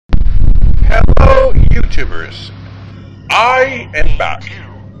YouTubers, I am back,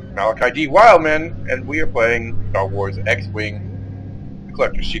 Malachi D. Wildman, and we are playing Star Wars X-Wing the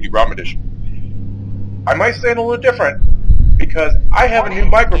Collector's CD-ROM Edition. I might sound a little different because I have a new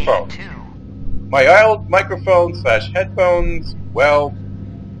microphone. My old microphone slash headphones, well,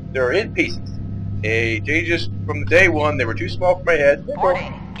 they're in pieces. They just, from the day one, they were too small for my head.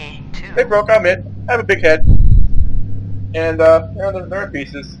 They broke, I'm in. I have a big head. And, they're in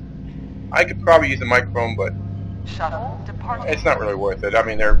pieces. I could probably use a microphone, but it's not really worth it. I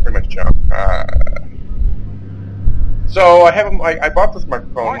mean, they're pretty much junk. So I bought this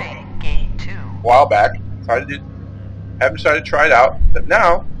microphone a while back. Haven't decided to try it out. But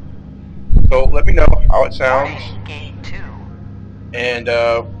now, so let me know how it sounds. And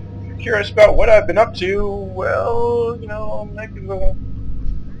if you're curious about what I've been up to, well, I'm making I've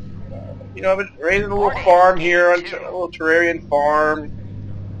been raising a little farm here, a little terrarian farm.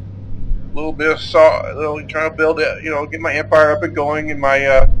 A little bit of trying to build it, get my empire up and going, and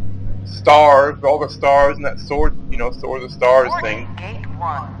my stars, all the stars, and that sword, sword of stars thing.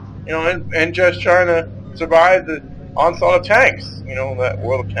 And just trying to survive the onslaught of tanks, that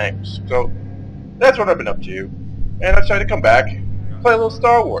world of tanks. So that's what I've been up to, and I decided to come back, play a little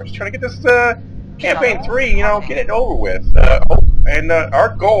Star Wars, trying to get this campaign 3, get it over with. And our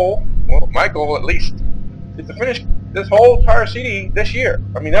goal, well, my goal at least, is to finish this whole entire CD this year.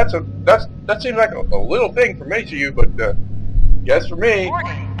 I mean, that seems like a little thing for many of you, but yes, for me,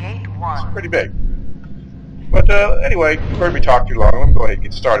 it's pretty big. But anyway, you've heard me talk too long. Let me go ahead and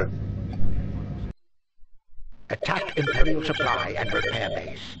get started. Attack Imperial supply and repair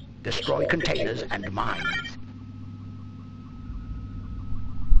base. Destroy containers and mines.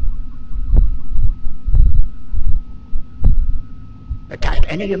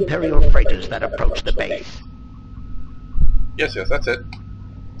 Attack any Imperial freighters that approach the base. Yes, that's it.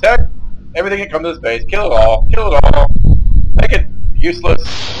 Attack everything that comes to this base. Kill it all. Make it useless.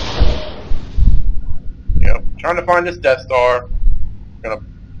 Trying to find this Death Star. Gonna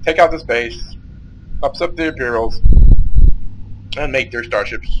take out this base. Upset the Imperials. And make their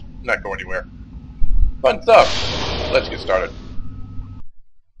starships not go anywhere. Fun stuff. Let's get started.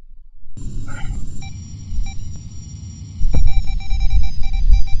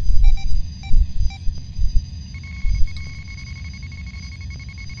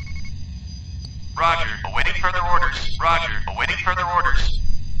 Roger. Awaiting further orders. Roger. Awaiting further orders.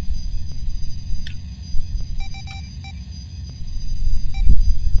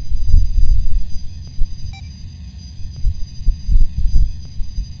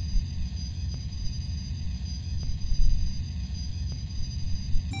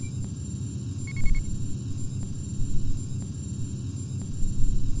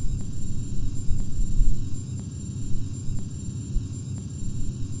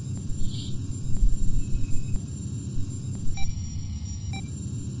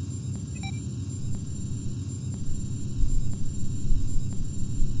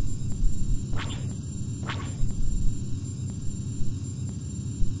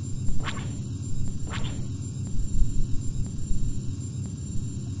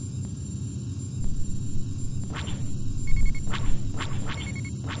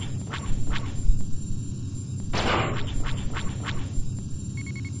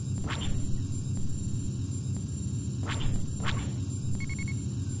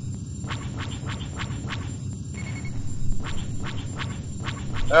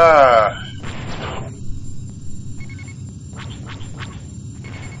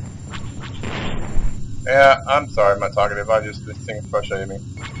 Yeah, I'm sorry I'm not talkative. This thing is frustrating me.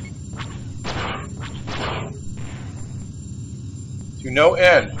 To no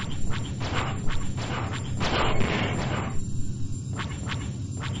end.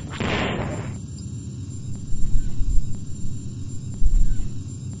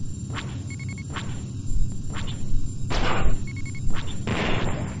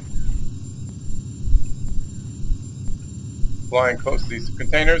 Flying close to these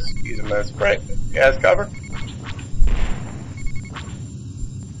containers, using them as gas cover.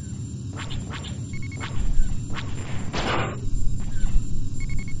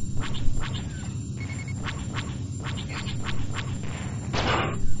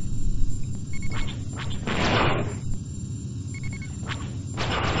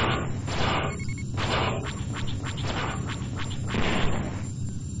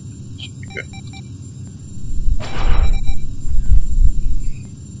 Should be good.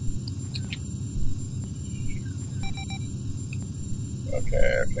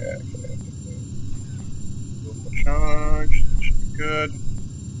 Okay. Local charge, that should be good.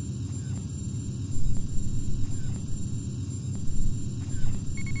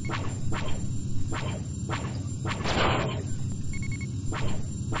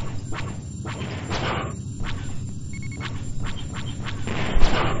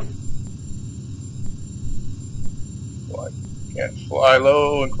 fly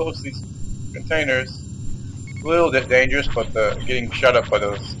low and close to these containers. A little bit dangerous, but getting shot up by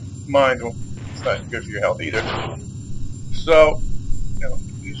those mines, well, it's not good for your health either. So, you know,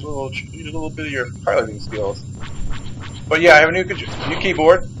 use a little bit of your piloting skills. But yeah, I have a new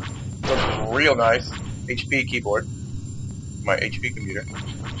keyboard. Looks real nice. HP keyboard. My HP computer.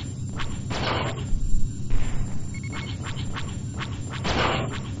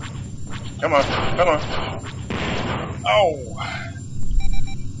 Come on, come on. Oh!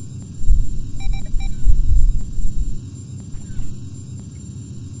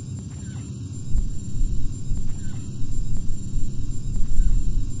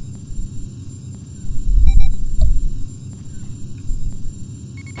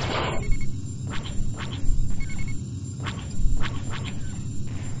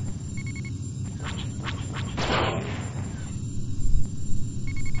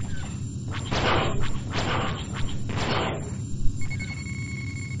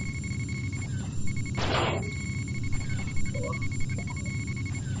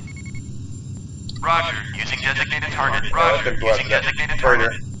 Roger. Using designated target. Roger. Using designated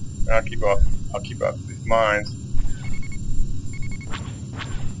target. I'll keep up these mines.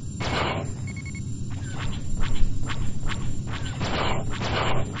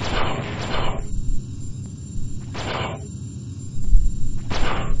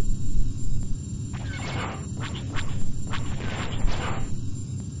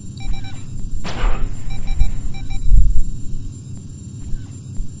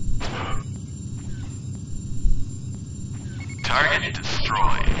 Target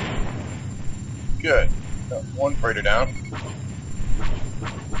destroyed. Good. Got one freighter down.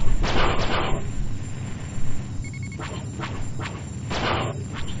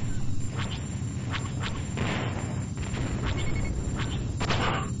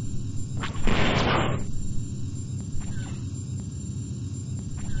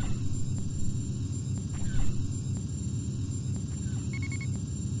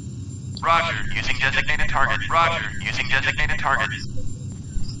 Roger. Using designated target. Roger. Using designated target.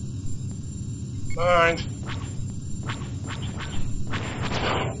 Mines.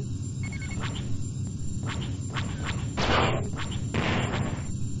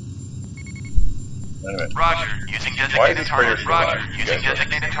 Wait a minute. Roger. Using designated target. Roger. Using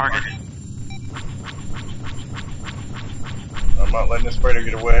designated target. I'm not letting this freighter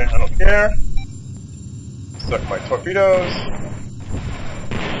get away. I don't care. Suck my torpedoes.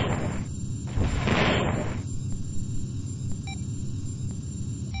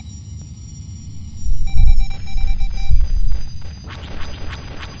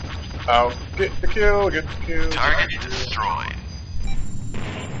 I'll get the kill, get the kill. Target destroyed.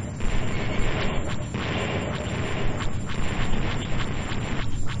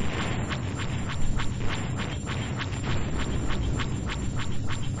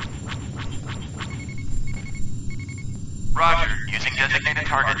 Roger. Using designated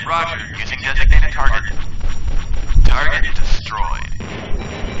target. Roger. Using designated target. Target destroyed.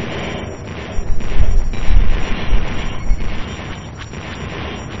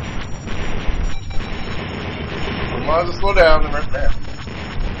 We might as well slow down and rip down.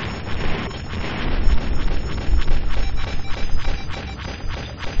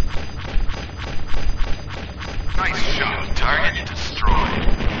 Nice shot. Target destroyed.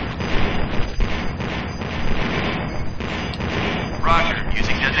 Roger.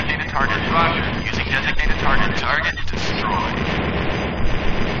 Using designated target. Roger. Using designated target. Target destroyed.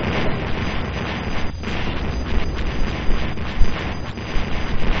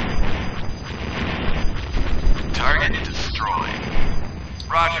 Target destroyed.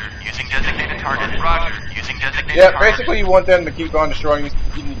 Roger. Using designated target. Roger. Using designated Yeah, target. basically you want them to keep on destroying these,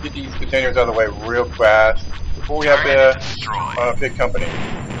 you need to get these containers out of the way real fast before we have Target to destroyed. big company.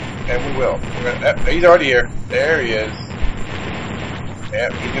 And we will. We're gonna, he's already here. There he is.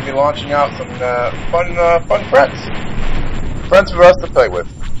 Yeah, he's gonna be launching out some fun friends. Friends for us to play with.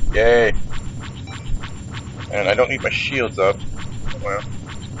 Yay. And I don't need my shields up. Well,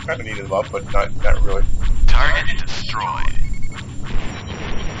 kinda need them up, but not really. Target destroyed.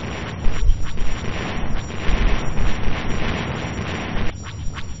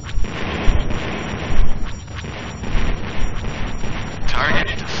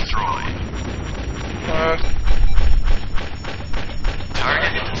 Target destroyed.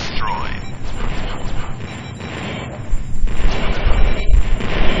 Target destroyed.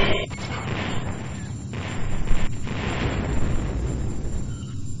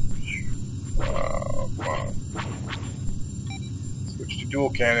 Wow. Switch to dual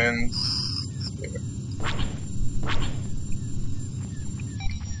cannons.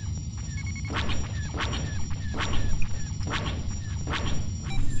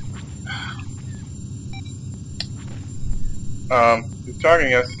 Who's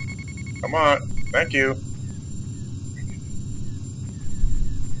targeting us? Come on. Thank you.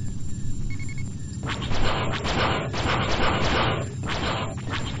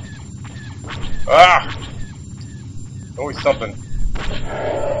 Ah! Always something.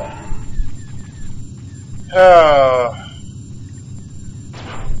 I'm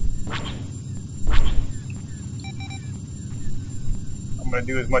gonna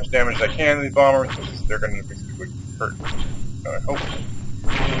do as much damage as I can to these bombers because they're gonna basically hurt. I hope.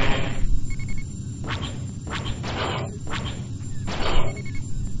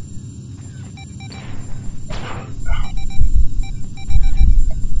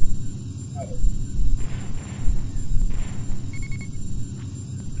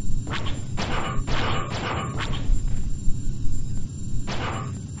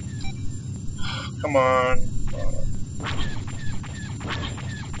 Come on.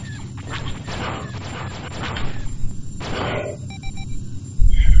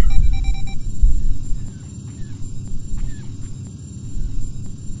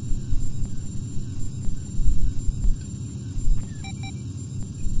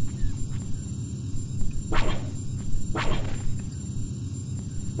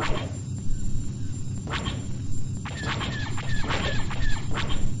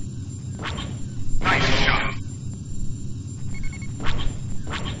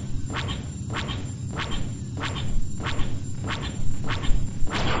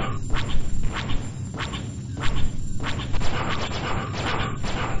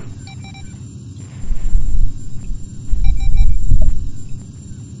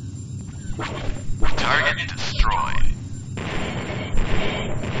 Target destroyed.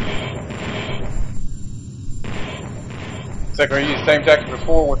 It's like we used the same tactic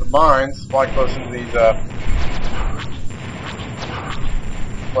before with the mines. Fly close into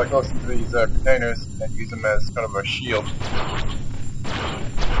these containers and use them as kind of a shield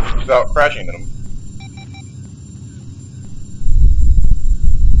without crashing into them.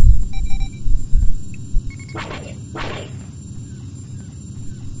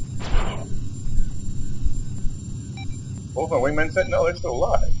 Both my wingmen said no, they're still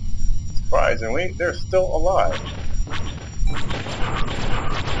alive. Surprisingly, they're still alive.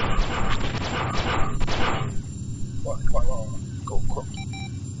 Come on. Go quick.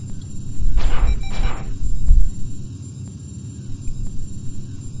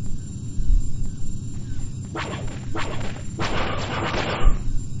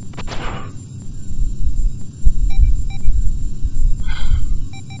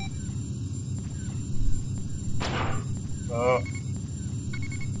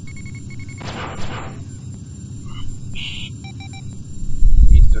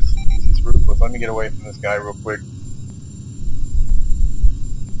 He's just ruthless. Let me get away from this guy real quick.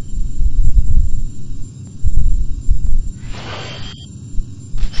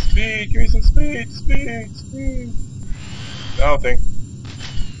 Speed! Give me some speed! Speed! Speed! Nothing.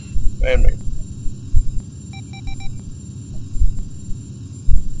 And me.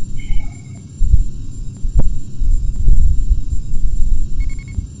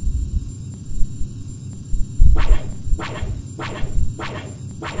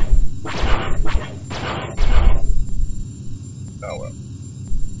 Oh well.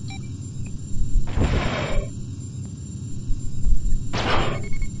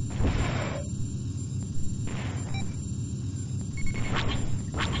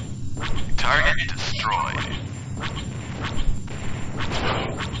 Target destroyed.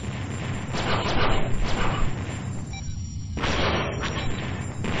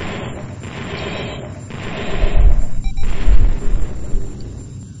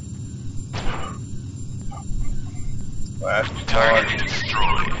 Target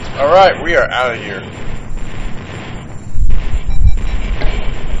destroyed. Alright, we are out of here.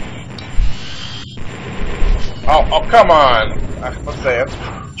 Oh, come on! Let's say I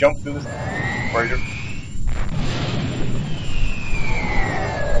jump through this freighter.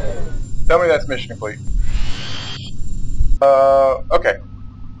 Tell me that's mission complete. Okay.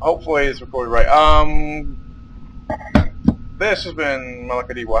 Hopefully it's recorded right. This has been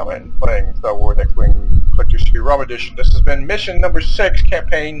Malika D. Wildman playing Star Wars X-Wing Collector's Secret ROM Edition. This has been mission number 6,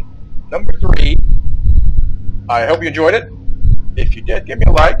 campaign number 3. I hope you enjoyed it. If you did, give me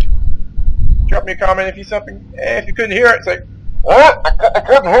a like. Drop me a comment if you couldn't hear it, say, "What? I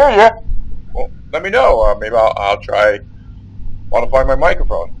couldn't hear you." Well, let me know. Maybe I'll try modifying my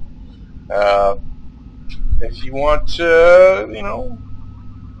microphone. If you want to,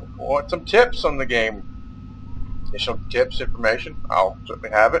 want some tips on the game, additional tips, information, I'll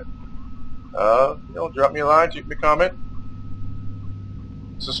certainly have it. Drop me a line, shoot me a comment.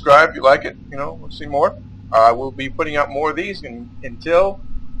 Subscribe if you like it. We'll see more. I will be putting out more of these until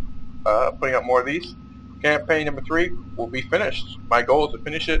putting out more of these. Campaign number 3 will be finished. My goal is to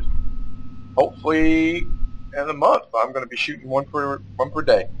finish it hopefully in a month. I'm going to be shooting one per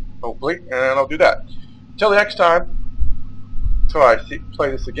day, hopefully, and I'll do that. Until next time, until I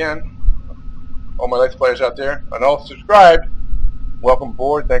play this again, all my Let's Players out there, and all subscribed, welcome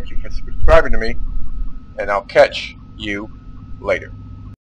aboard. Thank you for subscribing to me, and I'll catch you later.